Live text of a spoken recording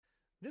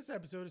This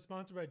episode is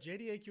sponsored by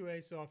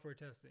JDAQA Software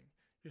Testing,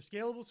 your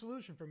scalable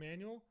solution for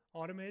manual,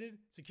 automated,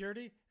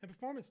 security, and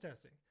performance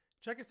testing.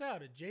 Check us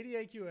out at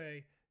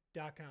jdaqa.com.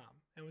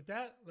 And with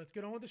that, let's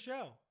get on with the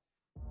show.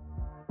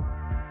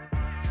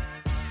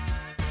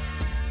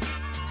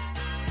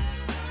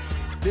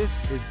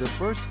 This is The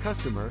First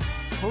Customer,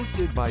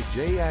 hosted by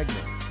Jay Agnew.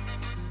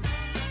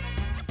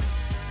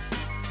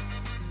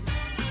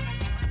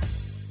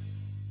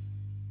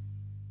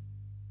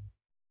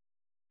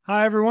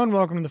 Hi, everyone.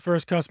 Welcome to the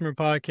First Customer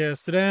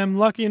Podcast. Today, I'm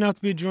lucky enough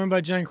to be joined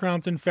by Jen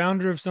Crompton,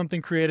 founder of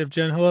Something Creative.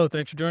 Jen, hello.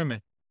 Thanks for joining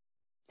me.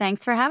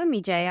 Thanks for having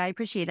me, Jay. I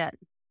appreciate it.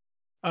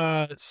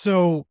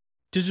 So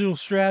digital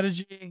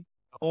strategy,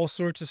 all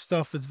sorts of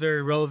stuff that's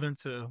very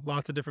relevant to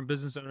lots of different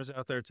business owners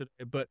out there today.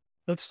 But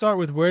let's start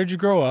with, where did you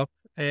grow up,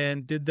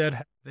 and did that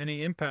have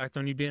any impact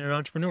on you being an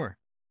entrepreneur?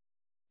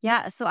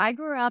 Yeah, so I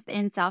grew up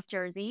in South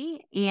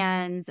Jersey,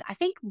 and I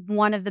think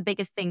one of the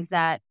biggest things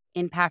that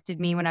impacted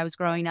me when I was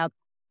growing up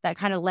that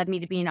kind of led me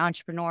to be an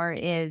entrepreneur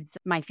is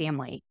my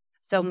family.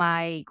 So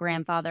my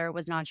grandfather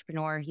was an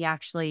entrepreneur. He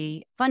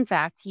actually, fun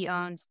fact, he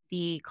owned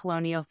the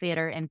Colonial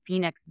Theater in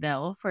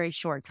Phoenixville for a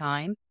short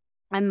time.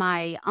 And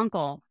my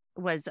uncle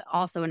was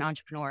also an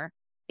entrepreneur.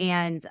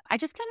 And I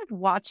just kind of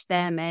watched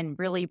them and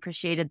really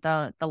appreciated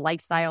the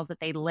lifestyle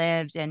that they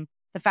lived and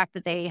the fact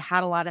that they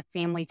had a lot of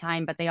family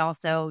time, but they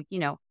also,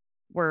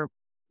 were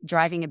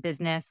driving a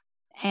business.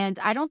 And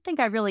I don't think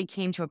I really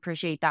came to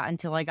appreciate that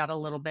until I got a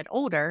little bit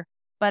older.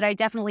 But I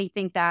definitely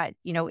think that,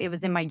 it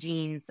was in my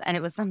genes, and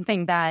it was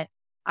something that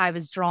I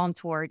was drawn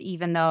toward,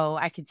 even though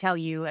I could tell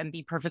you and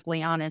be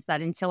perfectly honest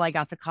that until I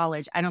got to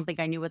college, I don't think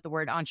I knew what the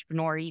word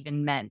entrepreneur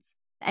even meant.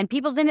 And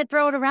people didn't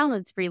throw it around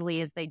as freely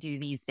as they do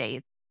these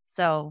days.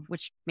 So,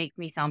 which makes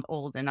me sound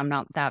old, and I'm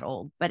not that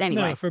old. But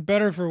anyway. No, for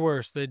better or for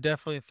worse, they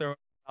definitely throw it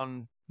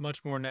around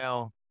much more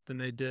now than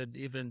they did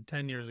even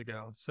 10 years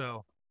ago.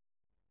 So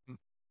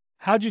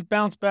how'd you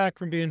bounce back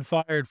from being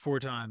fired 4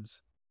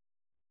 times?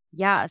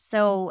 Yeah.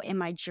 So in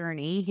my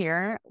journey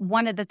here,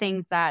 one of the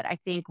things that I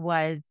think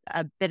was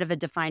a bit of a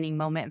defining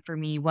moment for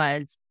me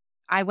was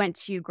I went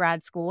to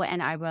grad school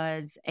and I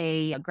was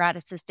a grad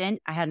assistant.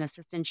 I had an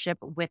assistantship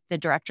with the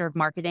director of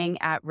marketing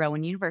at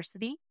Rowan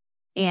University,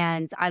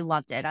 and I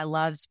loved it. I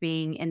loved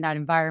being in that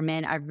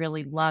environment. I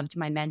really loved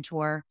my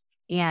mentor.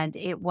 And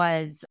it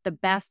was the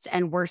best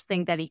and worst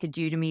thing that he could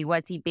do to me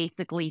was he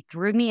basically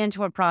threw me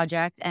into a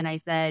project, and I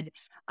said,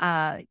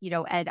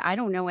 Ed, I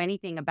don't know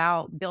anything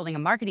about building a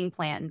marketing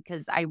plan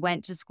because I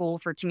went to school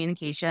for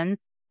communications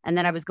and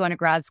then I was going to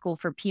grad school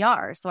for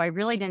PR. So I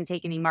really didn't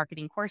take any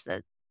marketing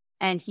courses.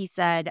 And he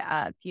said,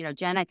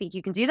 Jen, I think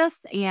you can do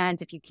this.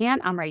 And if you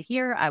can't, I'm right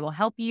here. I will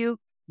help you.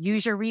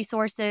 Use your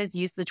resources,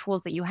 use the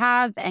tools that you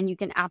have, and you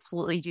can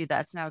absolutely do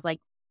this. And I was like,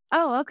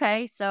 oh,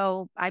 okay.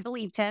 So I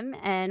believed him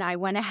and I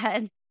went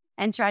ahead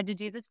and tried to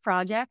do this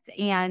project.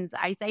 And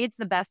I say it's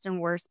the best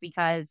and worst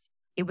because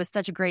it was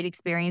such a great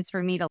experience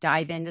for me to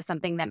dive into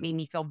something that made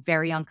me feel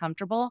very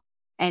uncomfortable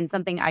and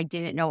something I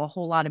didn't know a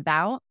whole lot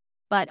about.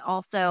 But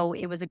also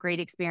it was a great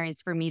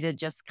experience for me to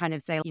just kind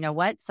of say, you know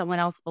what, someone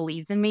else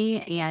believes in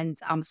me and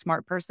I'm a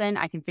smart person.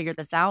 I can figure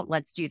this out.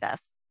 Let's do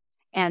this.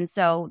 And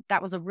so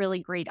that was a really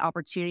great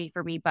opportunity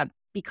for me. But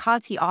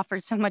because he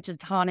offers so much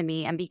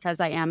autonomy and because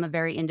I am a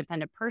very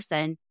independent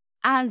person,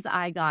 as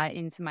I got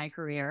into my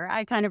career,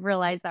 I kind of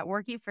realized that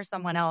working for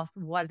someone else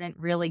wasn't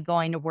really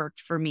going to work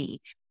for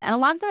me. And a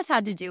lot of this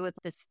had to do with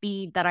the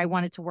speed that I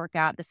wanted to work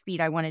at, the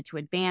speed I wanted to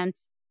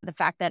advance, the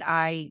fact that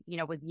I,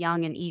 was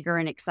young and eager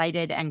and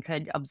excited and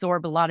could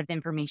absorb a lot of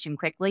information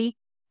quickly.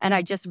 And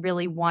I just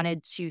really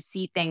wanted to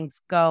see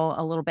things go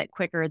a little bit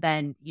quicker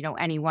than,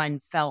 anyone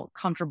felt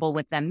comfortable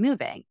with them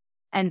moving.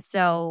 And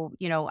so,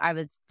 I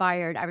was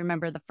fired. I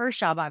remember the first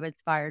job I was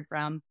fired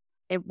from,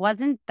 it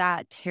wasn't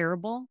that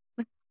terrible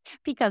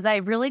because I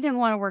really didn't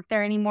want to work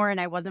there anymore. And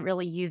I wasn't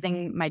really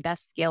using my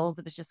best skills.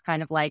 It was just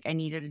kind of like I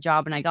needed a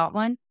job and I got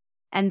one.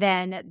 And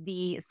then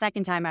the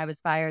second time I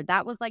was fired,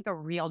 that was like a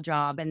real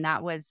job. And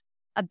that was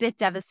a bit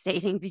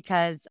devastating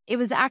because it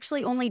was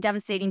actually only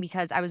devastating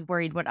because I was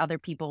worried what other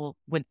people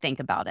would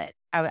think about it.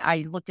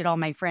 I looked at all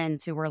my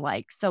friends who were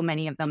like, so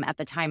many of them at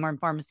the time were in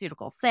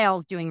pharmaceutical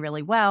sales, doing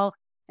really well.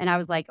 And I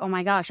was like, oh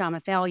my gosh, I'm a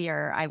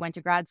failure. I went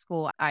to grad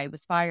school. I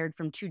was fired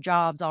from 2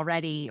 jobs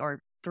already, or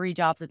 3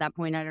 jobs at that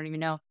point. I don't even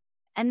know.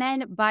 And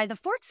then by the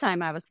 4th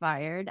time I was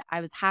fired,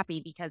 I was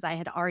happy because I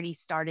had already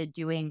started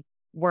doing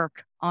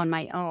work on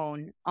my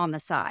own on the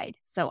side.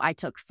 So I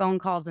took phone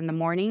calls in the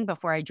morning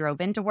before I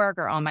drove into work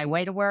or on my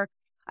way to work.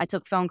 I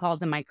took phone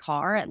calls in my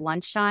car at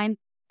lunchtime,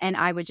 and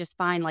I would just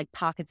find like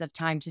pockets of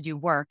time to do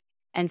work.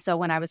 And so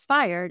when I was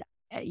fired,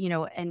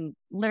 and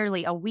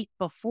literally a week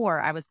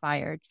before I was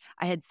fired,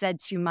 I had said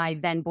to my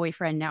then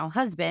boyfriend, now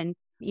husband,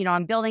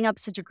 I'm building up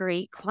such a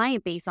great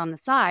client base on the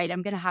side.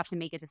 I'm going to have to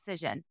make a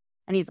decision.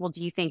 And he's, well,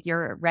 do you think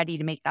you're ready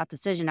to make that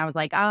decision? I was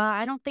like,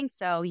 I don't think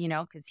so,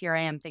 because here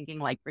I am thinking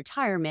like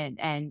retirement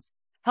and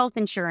health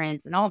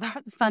insurance and all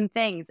those fun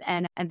things.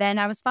 And then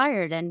I was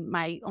fired. And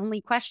my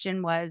only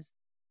question was,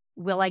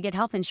 will I get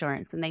health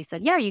insurance? And they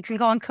said, yeah, you can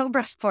go on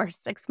Cobra for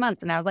 6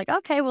 months. And I was like,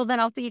 okay, well, then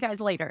I'll see you guys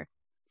later.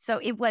 So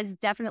it was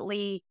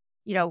definitely,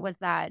 was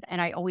that,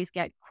 and I always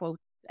get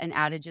quotes and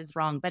adages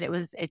wrong, but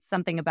it's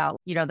something about,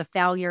 the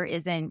failure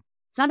it's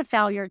not a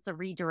failure, it's a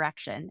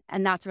redirection.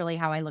 And that's really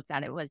how I looked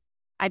at it. Was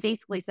I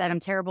basically said, I'm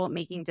terrible at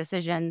making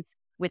decisions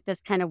with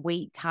this kind of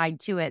weight tied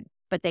to it,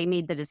 but they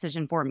made the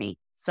decision for me.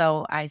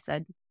 So I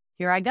said,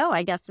 here I go.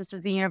 I guess this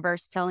was the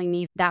universe telling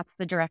me that's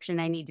the direction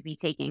I need to be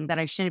taking, that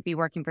I shouldn't be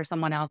working for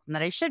someone else and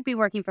that I should be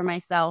working for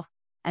myself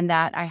and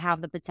that I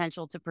have the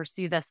potential to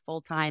pursue this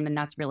full time. And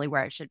that's really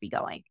where it should be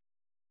going.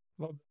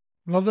 Love,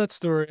 love that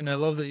story, and I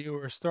love that you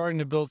were starting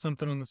to build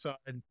something on the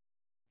side.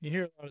 You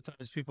hear a lot of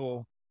times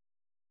people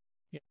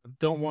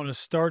don't want to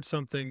start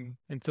something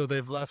until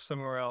they've left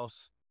somewhere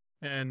else.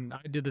 And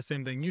I did the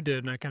same thing you did,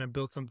 and I kind of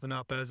built something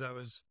up as I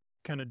was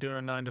kind of doing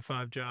a 9 to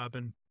 5 job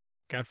and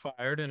got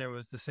fired. And it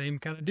was the same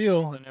kind of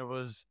deal. And it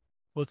was,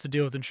 what's the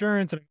deal with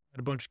insurance? And I had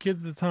a bunch of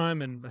kids at the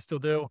time, and I still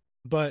do.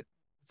 But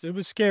it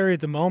was scary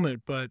at the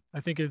moment, but I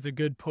think it's a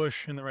good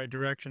push in the right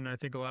direction. I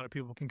think a lot of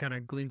people can kind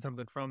of glean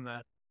something from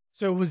that.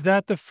 So was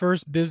that the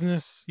first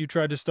business you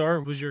tried to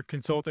start? Was your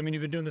consult? I mean,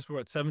 you've been doing this for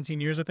what,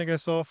 17 years, I think I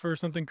saw, for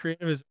something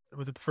creative.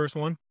 Was it the first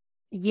one?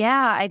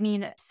 Yeah, I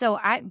mean,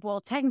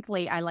 well,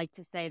 technically, I like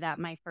to say that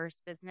my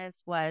first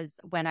business was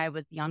when I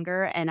was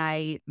younger and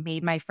I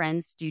made my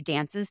friends do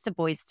dances to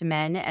Boys to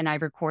Men and I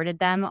recorded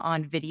them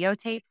on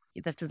videotapes.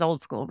 This is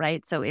old school,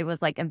 right? So it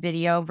was like a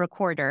video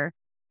recorder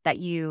that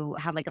you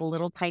had like a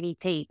little tiny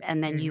tape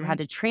and then you Mm-hmm. had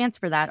to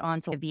transfer that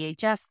onto a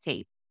VHS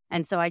tape.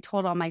 And so I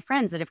told all my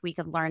friends that if we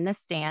could learn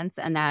this dance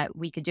and that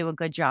we could do a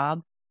good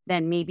job,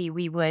 then maybe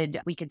we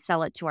could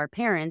sell it to our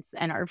parents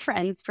and our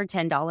friends for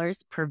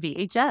 $10 per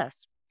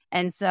VHS.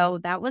 And so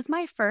that was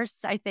my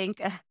first, I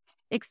think,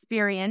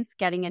 experience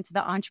getting into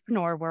the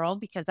entrepreneur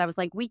world because I was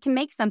like, we can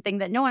make something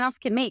that no one else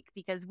can make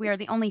because we are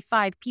the only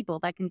 5 people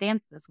that can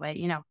dance this way.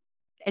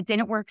 It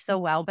didn't work so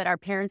well, but our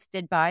parents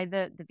did buy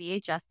the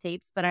VHS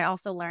tapes. But I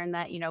also learned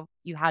that,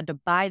 you had to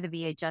buy the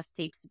VHS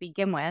tapes to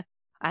begin with.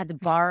 I had to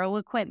borrow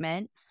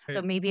equipment. So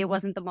Right. maybe it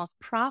wasn't the most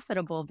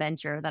profitable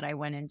venture that I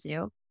went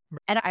into.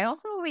 And I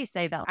also always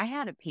say that I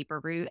had a paper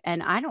route,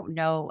 and I don't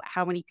know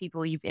how many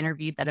people you've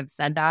interviewed that have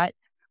said that,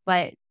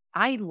 but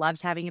I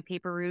loved having a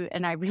paper route.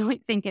 And I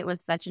really think it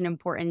was such an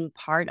important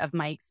part of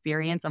my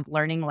experience of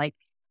learning like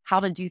how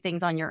to do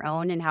things on your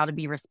own and how to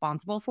be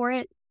responsible for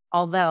it.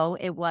 Although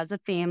it was a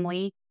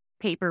family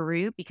paper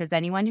route, because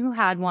anyone who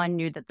had one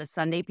knew that the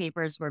Sunday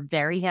papers were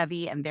very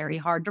heavy and very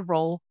hard to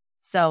roll.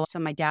 So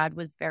my dad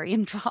was very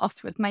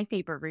involved with my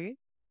paper route.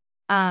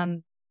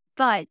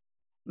 But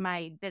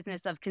my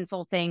business of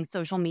consulting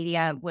social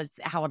media was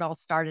how it all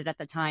started at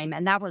the time.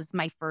 And that was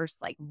my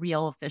first like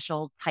real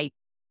official type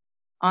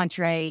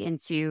entree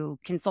into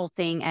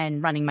consulting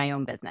and running my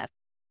own business.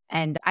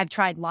 And I've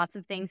tried lots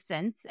of things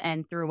since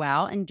and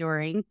throughout and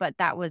during, but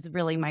that was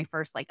really my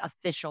first like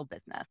official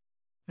business.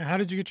 Now, how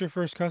did you get your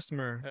first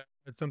customer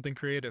at something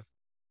creative?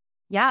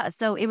 Yeah.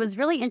 So it was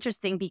really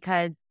interesting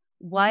because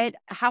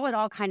how it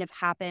all kind of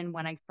happened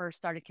when I first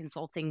started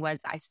consulting was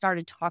I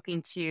started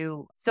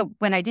so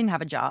when I didn't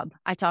have a job,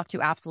 I talked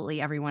to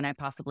absolutely everyone I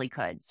possibly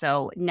could.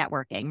 So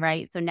networking,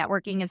 right? So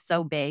networking is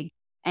so big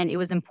and it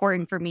was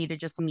important for me to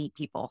just meet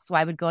people. So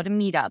I would go to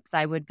meetups.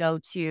 I would go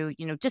to,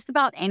 just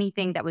about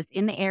anything that was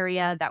in the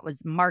area that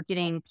was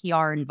marketing,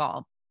 PR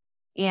involved.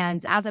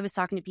 And as I was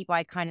talking to people,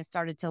 I kind of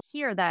started to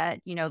hear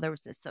that, there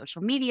was this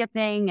social media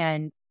thing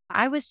and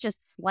I was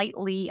just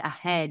slightly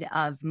ahead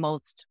of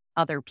most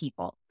other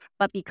people.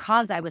 But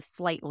because I was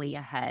slightly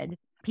ahead,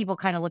 people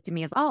kind of looked at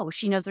me as, oh,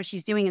 she knows what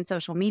she's doing in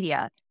social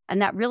media.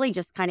 And that really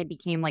just kind of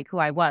became like who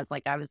I was.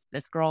 Like I was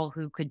this girl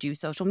who could do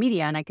social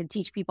media and I could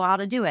teach people how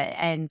to do it.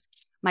 And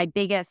the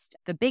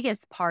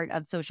biggest part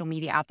of social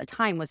media at the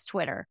time was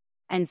Twitter.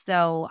 And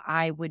so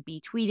I would be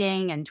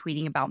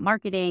tweeting about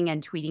marketing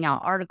and tweeting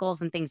out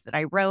articles and things that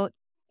I wrote.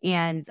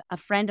 And a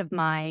friend of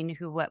mine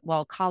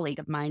colleague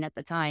of mine at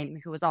the time,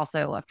 who was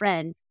also a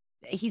friend,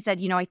 he said,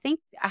 I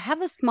think I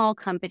have a small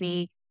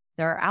company.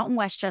 They're out in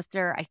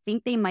Westchester. I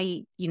think they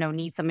might,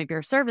 need some of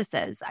your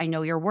services. I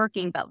know you're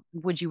working, but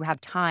would you have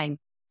time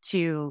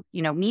to,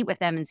 meet with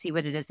them and see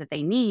what it is that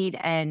they need?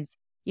 And,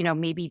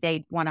 maybe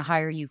they'd want to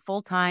hire you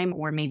full time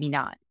or maybe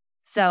not.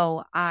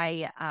 So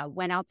I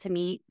went out to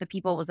meet the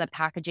people. It was a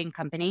packaging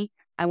company.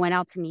 I went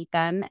out to meet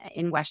them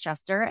in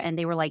Westchester and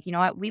they were like, you know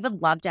what, we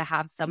would love to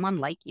have someone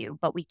like you,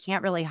 but we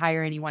can't really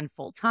hire anyone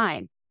full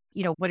time.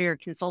 What are your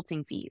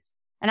consulting fees?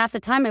 And at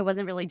the time I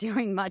wasn't really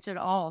doing much at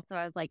all. So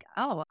I was like,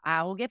 oh,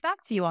 I will get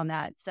back to you on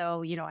that.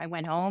 So, I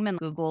went home and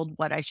Googled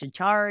what I should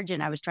charge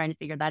and I was trying to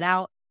figure that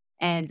out.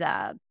 And,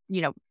 I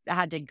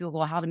had to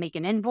Google how to make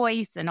an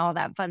invoice and all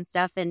that fun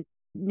stuff. And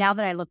now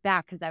that I look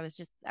back, because I was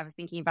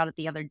thinking about it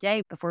the other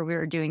day before we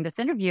were doing this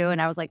interview,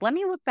 and I was like, let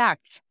me look back.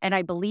 And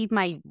I believe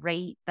my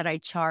rate that I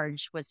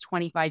charged was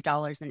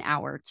 $25 an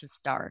hour to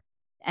start.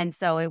 And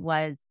so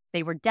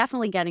they were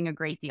definitely getting a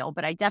great deal,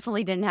 but I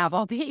definitely didn't have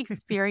all the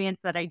experience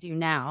that I do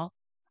now.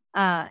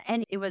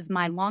 And it was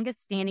my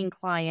longest standing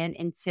client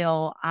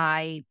until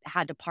I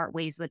had to part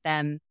ways with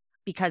them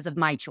because of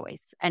my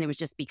choice. And it was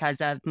just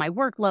because of my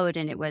workload.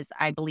 And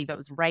I believe it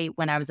was right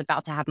when I was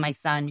about to have my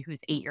son,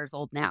 who's 8 years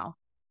old now.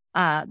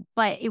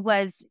 But it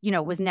was,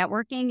 it was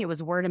networking, it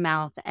was word of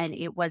mouth, and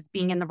it was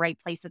being in the right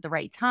place at the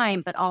right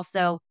time, but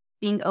also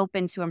being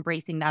open to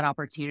embracing that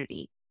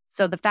opportunity.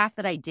 So the fact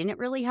that I didn't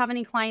really have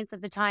any clients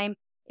at the time,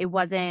 it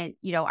wasn't,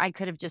 I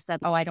could have just said,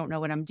 oh, I don't know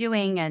what I'm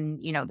doing. And,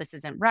 this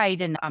isn't right.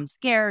 And I'm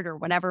scared or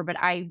whatever. But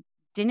I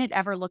didn't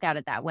ever look at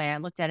it that way. I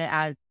looked at it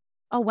as,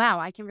 oh, wow,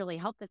 I can really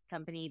help this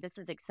company. This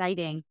is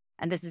exciting.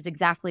 And this is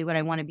exactly what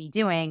I want to be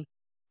doing.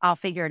 I'll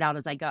figure it out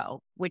as I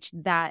go, which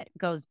that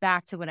goes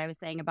back to what I was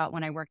saying about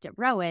when I worked at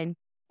Rowan,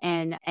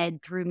 and Ed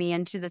threw me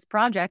into this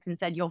project and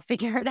said, you'll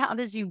figure it out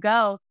as you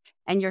go.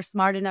 And you're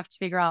smart enough to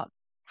figure out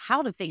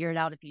how to figure it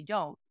out if you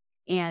don't.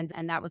 And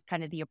that was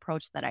kind of the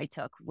approach that I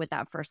took with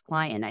that first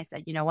client. I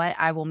said, you know what,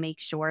 I will make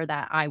sure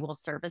that I will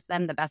service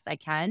them the best I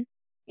can,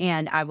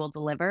 and I will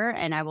deliver,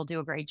 and I will do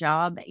a great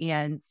job.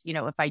 And,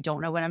 if I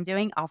don't know what I'm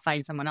doing, I'll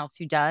find someone else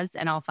who does,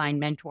 and I'll find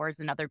mentors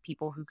and other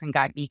people who can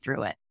guide me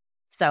through it.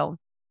 So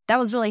that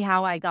was really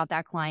how I got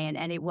that client.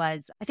 And it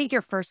was, I think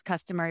your first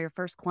customer, your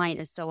first client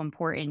is so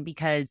important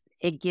because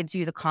it gives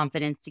you the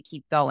confidence to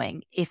keep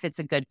going if it's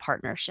a good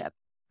partnership,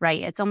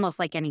 right? It's almost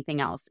like anything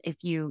else.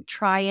 If you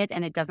try it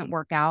and it doesn't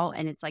work out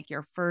and it's like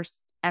your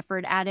first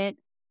effort at it,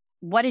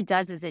 what it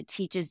does is it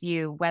teaches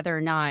you whether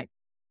or not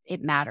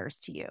it matters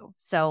to you.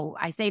 So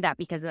I say that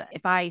because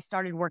if I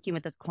started working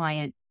with this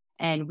client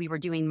and we were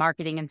doing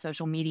marketing and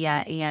social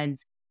media and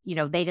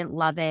they didn't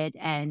love it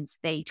and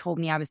they told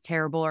me I was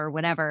terrible or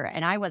whatever,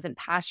 and I wasn't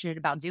passionate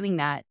about doing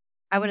that,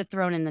 I would have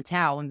thrown in the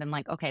towel and been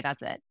like, okay,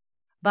 that's it.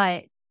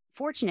 But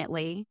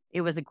fortunately,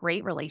 it was a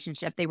great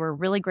relationship. They were a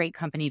really great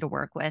company to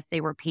work with.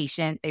 They were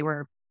patient. They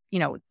were,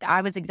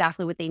 I was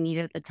exactly what they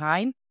needed at the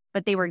time,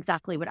 but they were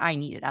exactly what I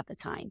needed at the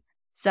time.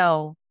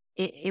 So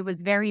it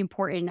was very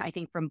important, I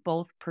think, from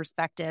both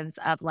perspectives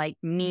of like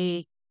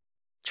me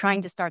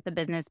trying to start the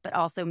business, but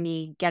also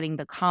me getting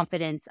the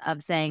confidence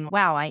of saying,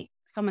 wow,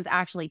 someone's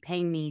actually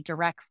paying me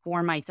direct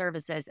for my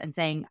services and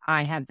saying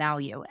I have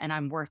value and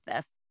I'm worth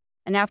this.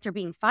 And after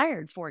being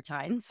fired 4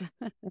 times,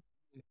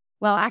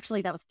 well,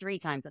 actually that was 3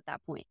 times at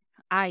that point,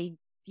 I,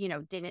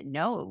 didn't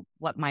know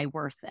what my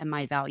worth and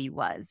my value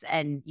was.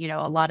 And,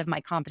 a lot of my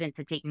confidence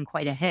had taken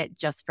quite a hit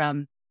just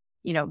from,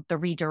 the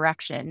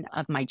redirection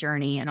of my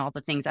journey and all the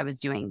things I was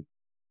doing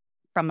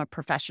from a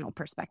professional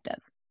perspective.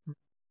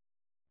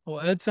 Well,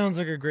 Ed sounds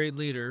like a great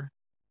leader,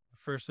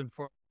 first and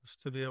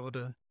foremost, to be able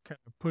to kind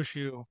of push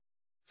you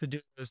to do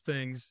those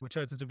things, which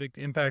had such a big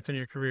impact on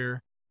your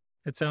career.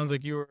 It sounds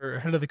like you were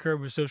ahead of the curve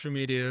with social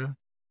media,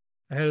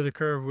 ahead of the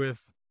curve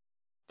with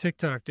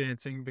TikTok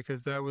dancing,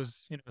 because that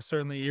was,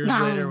 certainly years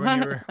later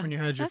when you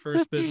had your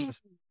first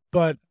business.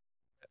 But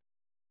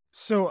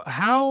so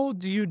how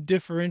do you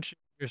differentiate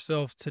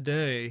yourself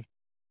today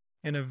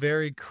in a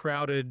very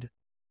crowded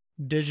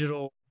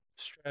digital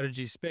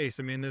strategy space?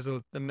 I mean, there's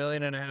a 1.5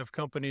 million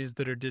companies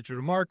that are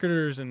digital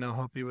marketers and they'll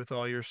help you with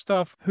all your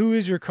stuff. Who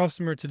is your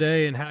customer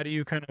today, and how do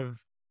you kind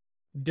of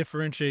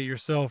differentiate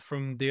yourself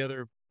from the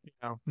other,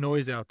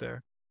 noise out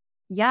there?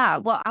 Yeah,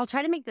 well, I'll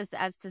try to make this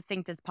as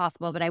succinct as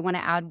possible, but I want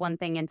to add one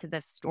thing into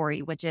this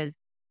story, which is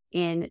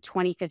in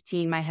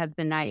 2015, my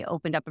husband and I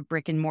opened up a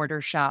brick and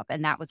mortar shop,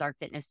 and that was our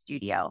fitness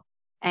studio.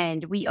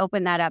 And we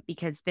opened that up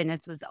because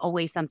fitness was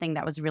always something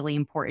that was really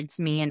important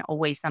to me and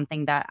always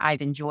something that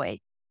I've enjoyed.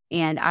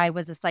 And I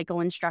was a cycle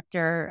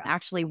instructor.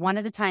 Actually, one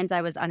of the times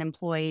I was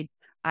unemployed,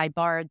 I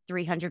borrowed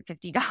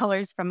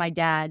 $350 from my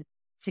dad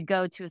to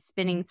go to a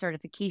spinning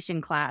certification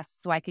class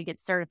so I could get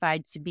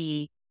certified to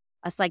be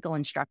a cycle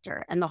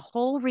instructor. And the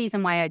whole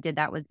reason why I did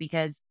that was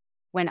because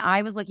when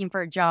I was looking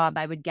for a job,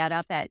 I would get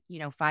up at,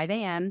 5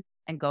 a.m.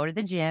 and go to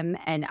the gym.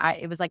 And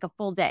it was like a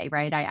full day,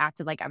 right? I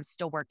acted like I was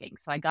still working.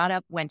 So I got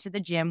up, went to the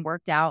gym,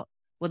 worked out,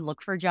 would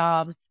look for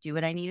jobs, do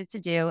what I needed to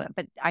do,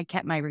 but I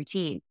kept my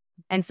routine.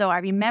 And so I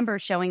remember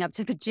showing up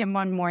to the gym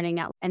one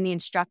morning and the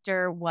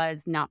instructor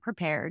was not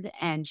prepared.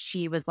 And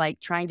she was like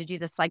trying to do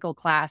the cycle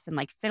class and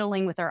like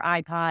fiddling with her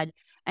iPod.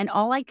 And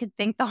all I could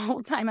think the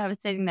whole time I was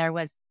sitting there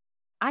was,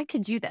 I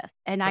could do this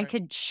and I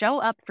could show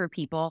up for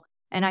people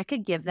and I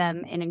could give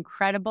them an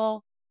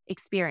incredible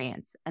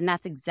experience. And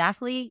that's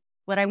exactly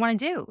what I want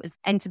to do.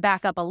 And to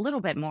back up a little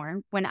bit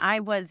more, when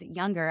I was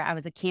younger, I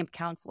was a camp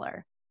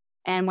counselor.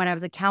 And when I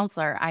was a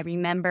counselor, I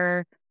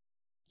remember,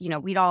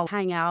 we'd all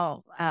hang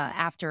out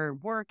after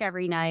work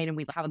every night and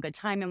we'd have a good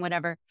time and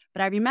whatever.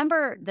 But I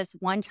remember this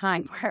one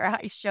time where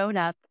I showed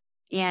up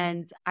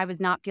and I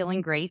was not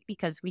feeling great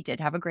because we did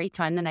have a great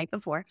time the night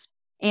before.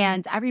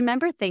 And I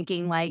remember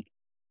thinking like,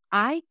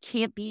 I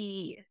can't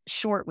be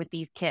short with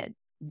these kids.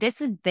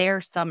 This is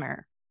their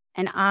summer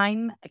and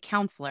I'm a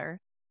counselor.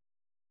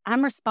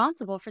 I'm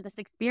responsible for this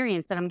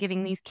experience that I'm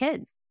giving these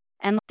kids.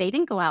 And they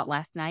didn't go out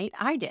last night.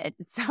 I did.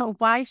 So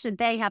why should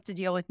they have to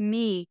deal with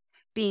me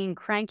being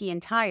cranky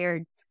and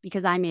tired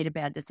because I made a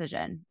bad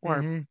decision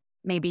or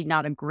maybe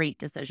not a great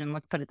decision?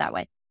 Let's put it that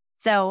way.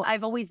 So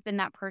I've always been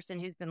that person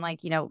who's been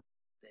like,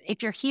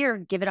 if you're here,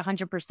 give it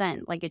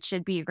 100%. Like it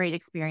should be a great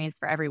experience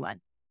for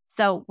everyone.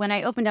 So when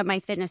I opened up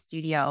my fitness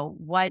studio,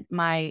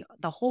 the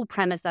whole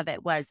premise of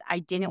it was I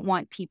didn't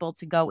want people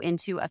to go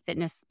into a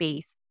fitness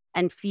space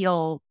and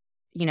feel,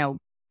 you know,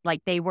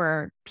 like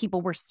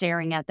people were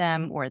staring at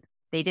them or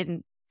they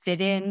didn't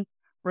fit in,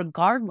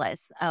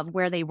 regardless of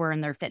where they were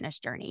in their fitness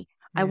journey.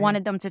 I Mm-hmm.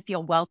 wanted them to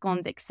feel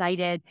welcomed,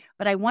 excited,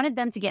 but I wanted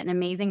them to get an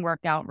amazing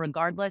workout,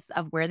 regardless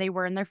of where they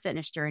were in their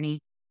fitness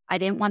journey. I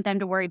didn't want them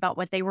to worry about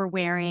what they were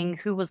wearing,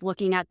 who was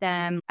looking at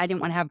them. I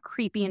didn't want to have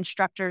creepy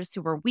instructors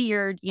who were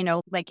weird,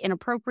 like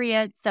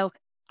inappropriate. So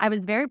I was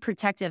very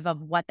protective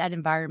of what that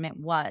environment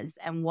was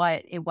and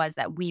what it was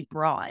that we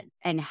brought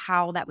and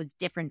how that was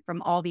different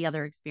from all the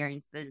other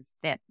experiences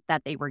that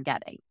they were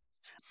getting.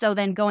 So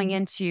then going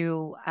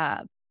into,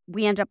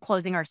 we ended up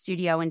closing our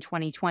studio in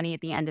 2020 at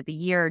the end of the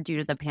year due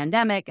to the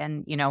pandemic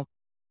and,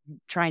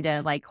 trying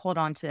to hold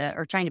on to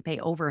or trying to pay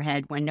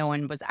overhead when no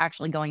one was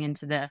actually going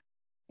into the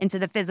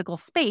physical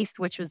space,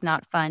 which was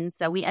not fun.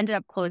 So we ended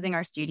up closing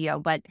our studio,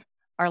 but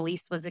our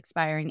lease was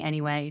expiring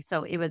anyway.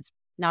 So it was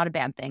not a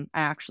bad thing.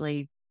 I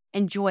actually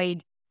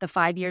enjoyed the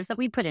 5 years that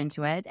we put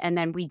into it. And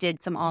then we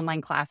did some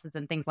online classes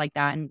and things like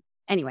that. And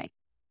anyway,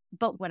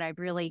 but what I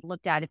really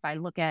looked at, if I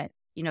look at,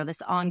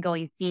 this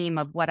ongoing theme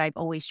of what I've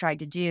always tried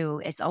to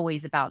do, it's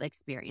always about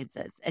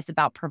experiences. It's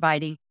about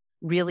providing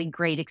really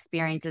great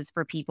experiences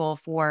for people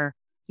for,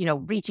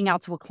 reaching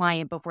out to a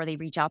client before they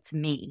reach out to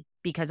me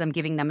because I'm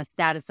giving them a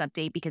status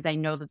update because I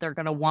know that they're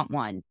going to want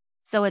one.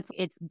 So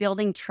it's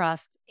building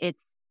trust.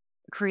 It's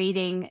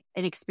creating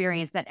an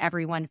experience that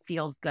everyone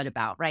feels good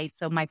about, right?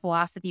 So my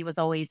philosophy was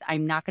always,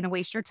 I'm not going to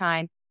waste your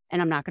time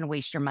and I'm not going to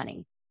waste your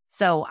money.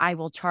 So I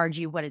will charge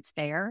you what is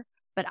fair,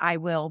 but I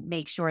will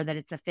make sure that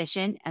it's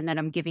efficient and that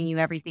I'm giving you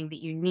everything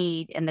that you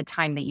need in the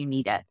time that you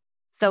need it.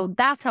 So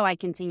that's how I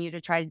continue to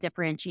try to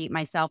differentiate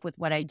myself with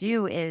what I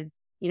do is,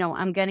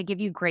 I'm going to give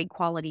you great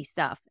quality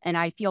stuff. And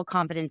I feel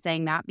confident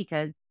saying that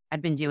because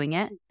I've been doing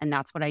it and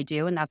that's what I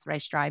do and that's what I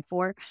strive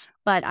for.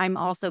 But I'm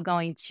also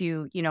going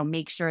to,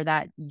 make sure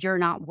that you're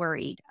not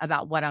worried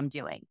about what I'm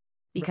doing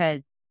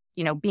because,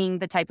 being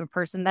the type of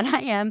person that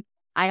I am,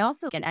 I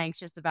also get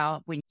anxious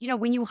about when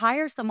you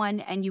hire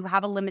someone and you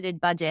have a limited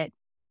budget,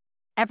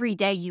 every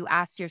day you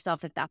ask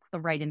yourself if that's the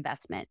right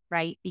investment,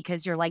 right?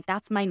 Because you're like,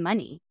 that's my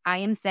money. I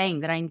am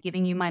saying that I'm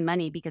giving you my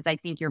money because I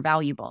think you're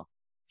valuable.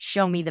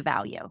 Show me the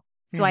value.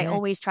 So I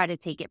always try to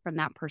take it from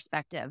that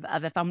perspective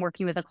of if I'm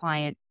working with a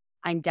client,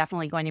 I'm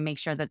definitely going to make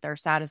sure that they're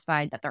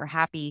satisfied, that they're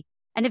happy.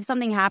 And if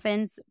something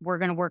happens, we're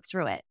going to work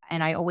through it.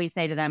 And I always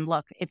say to them,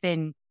 look, if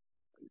in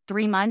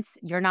 3 months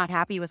you're not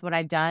happy with what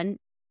I've done,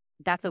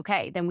 that's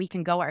okay. Then we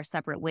can go our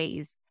separate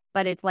ways.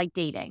 But it's like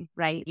dating,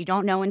 right? You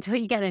don't know until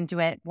you get into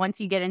it.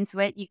 Once you get into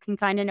it, you can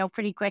kind of know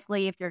pretty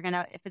quickly if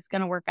it's going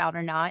to work out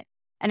or not.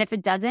 And if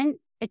it doesn't,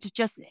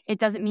 it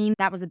doesn't mean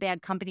that was a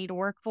bad company to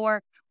work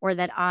for or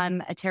that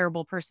I'm a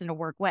terrible person to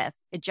work with.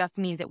 It just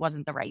means it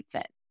wasn't the right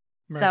fit.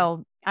 Right.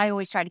 So I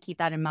always try to keep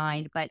that in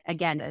mind. But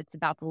again, it's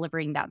about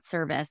delivering that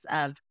service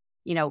of,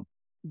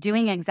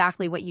 doing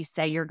exactly what you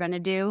say you're going to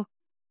do.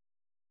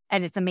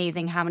 And it's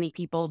amazing how many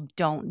people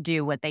don't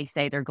do what they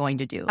say they're going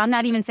to do. I'm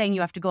not even saying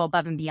you have to go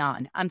above and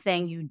beyond. I'm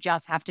saying you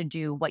just have to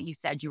do what you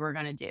said you were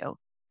going to do.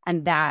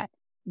 And that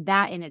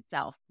in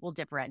itself will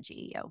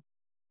differentiate you.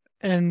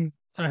 And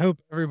I hope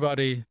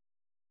everybody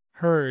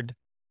heard,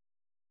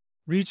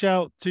 reach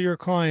out to your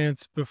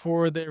clients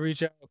before they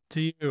reach out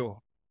to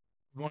you.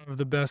 One of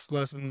the best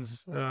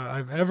lessons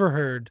I've ever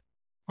heard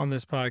on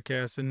this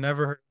podcast and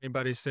never heard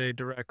anybody say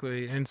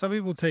directly. And some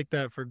people take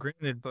that for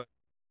granted, but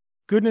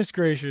goodness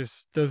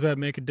gracious, does that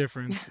make a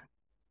difference?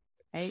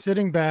 Right?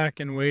 Sitting back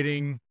and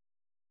waiting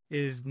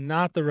is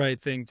not the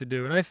right thing to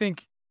do. And I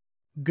think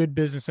good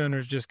business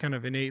owners just kind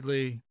of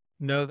innately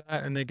know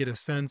that and they get a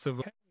sense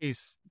of, hey,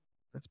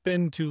 it's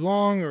been too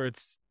long or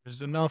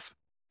there's enough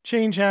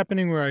change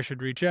happening where I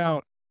should reach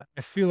out.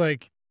 I feel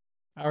like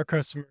our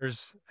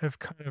customers have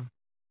kind of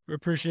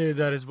appreciated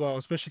that as well,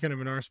 especially kind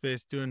of in our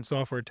space doing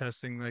software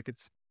testing. Like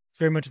it's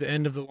very much the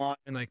end of the line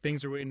and like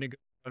things are waiting to go.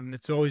 And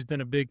it's always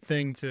been a big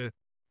thing to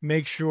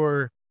make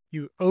sure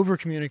you over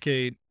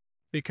communicate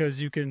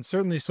because you can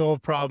certainly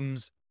solve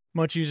problems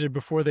much easier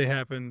before they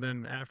happen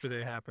than after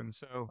they happen.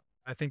 So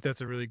I think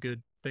that's a really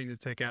good thing to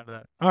take out of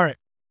that. All right.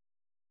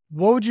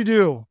 What would you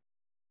do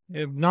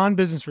if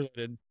non-business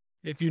related,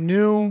 if you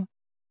knew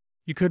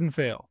you couldn't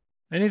fail?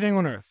 Anything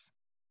on earth,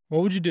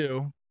 what would you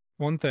do?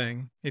 One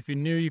thing, if you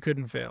knew you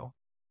couldn't fail.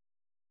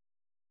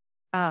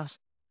 Oh,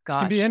 gosh. It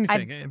can be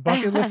anything. A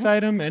bucket list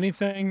item,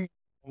 anything,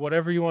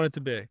 whatever you want it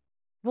to be.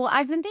 Well,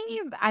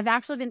 I've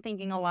actually been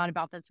thinking a lot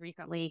about this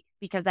recently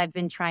because I've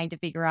been trying to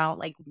figure out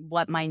like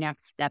what my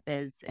next step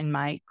is in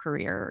my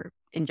career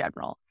in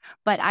general.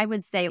 But I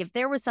would say if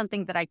there was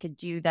something that I could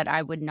do that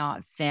I would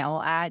not fail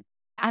at,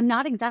 I'm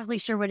not exactly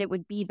sure what it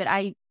would be, but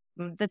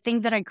the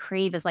thing that I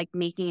crave is like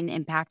making an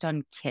impact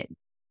on kids.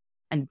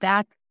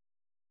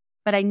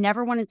 But I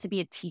never wanted to be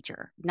a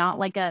teacher, not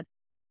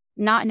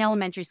an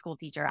elementary school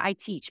teacher. I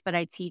teach, but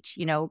I teach,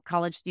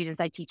 college students,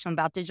 I teach them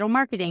about digital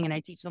marketing and I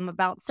teach them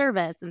about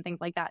service and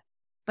things like that.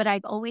 But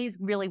I've always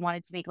really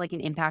wanted to make like an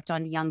impact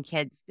on young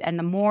kids. And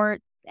the more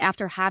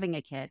after having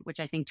a kid, which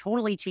I think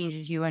totally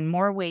changes you in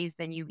more ways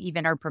than you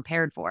even are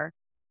prepared for,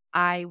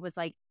 I was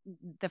like,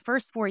 the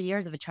first 4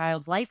 years of a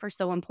child's life are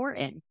so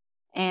important.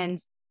 And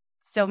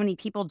so many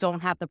people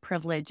don't have the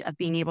privilege of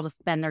being able to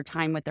spend their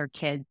time with their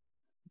kids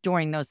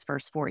during those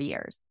first 4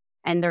 years.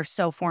 And they're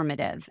so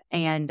formative.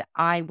 And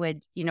I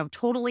would,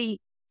 totally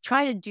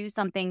try to do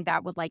something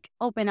that would like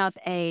open up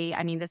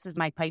this is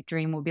my pipe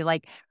dream, would be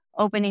like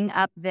opening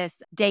up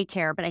this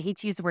daycare, but I hate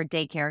to use the word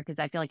daycare because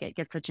I feel like it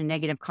gets such a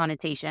negative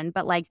connotation,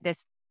 but like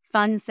this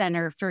fun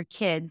center for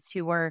kids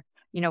who are,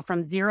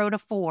 from 0 to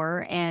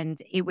 4, and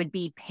it would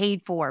be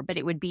paid for, but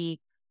it would be,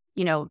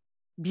 you know,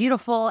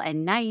 beautiful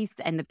and nice.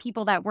 And the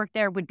people that work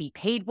there would be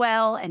paid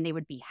well and they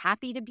would be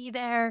happy to be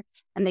there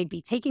and they'd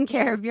be taking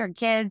care of your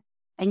kids.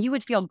 And you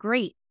would feel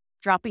great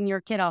dropping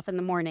your kid off in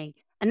the morning.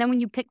 And then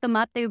when you pick them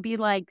up, they would be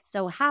like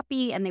so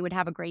happy and they would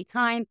have a great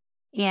time.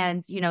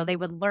 And, they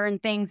would learn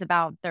things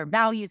about their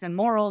values and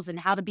morals and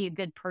how to be a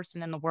good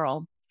person in the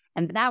world.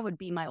 And that would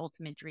be my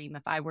ultimate dream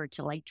if I were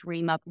to like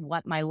dream up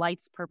what my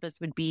life's purpose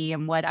would be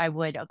and what I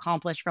would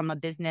accomplish from a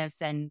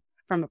business and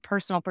from a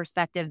personal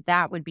perspective.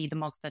 That would be the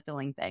most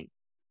fulfilling thing.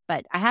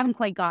 But I haven't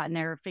quite gotten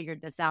there or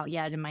figured this out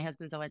yet. And my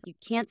husband's always, you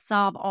can't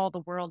solve all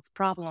the world's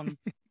problems.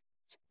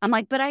 I'm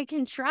like, but I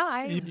can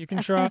try. You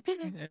can try,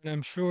 and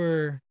I'm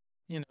sure,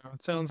 it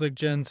sounds like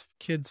Jen's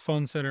Kids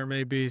Fun Center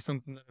may be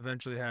something that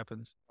eventually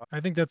happens. I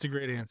think that's a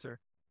great answer.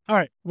 All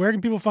right, where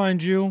can people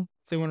find you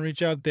if they want to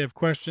reach out, if they have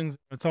questions,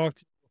 want to talk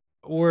to you,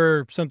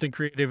 or something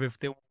creative if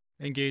they want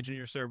to engage in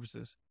your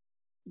services?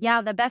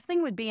 Yeah, the best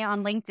thing would be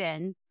on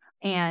LinkedIn.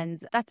 And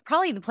that's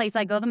probably the place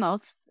I go the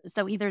most.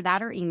 So either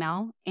that or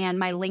email. And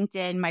my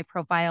LinkedIn, my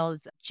profile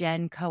is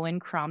Jen Cohen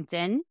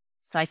Crompton.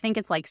 So I think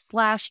it's like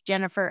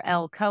 /Jennifer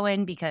L.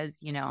 Cohen because,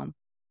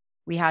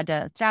 we had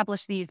to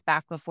establish these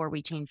back before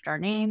we changed our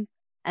names.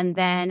 And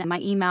then my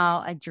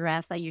email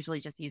address, I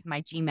usually just use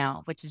my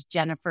Gmail, which is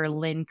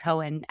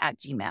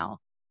jenniferlynncohen@gmail.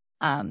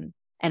 And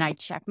I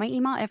check my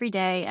email every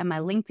day and my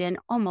LinkedIn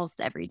almost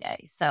every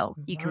day. So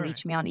you can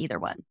reach me on either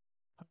one.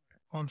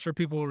 Well, I'm sure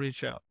people will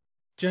reach out.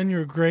 Jen,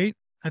 you're great.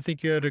 I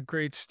think you had a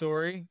great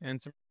story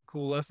and some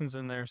cool lessons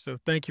in there. So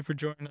thank you for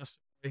joining us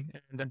today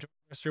and enjoy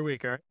the rest of your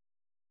week. All right.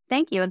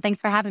 Thank you. And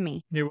thanks for having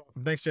me. You're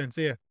welcome. Thanks, Jen.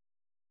 See ya.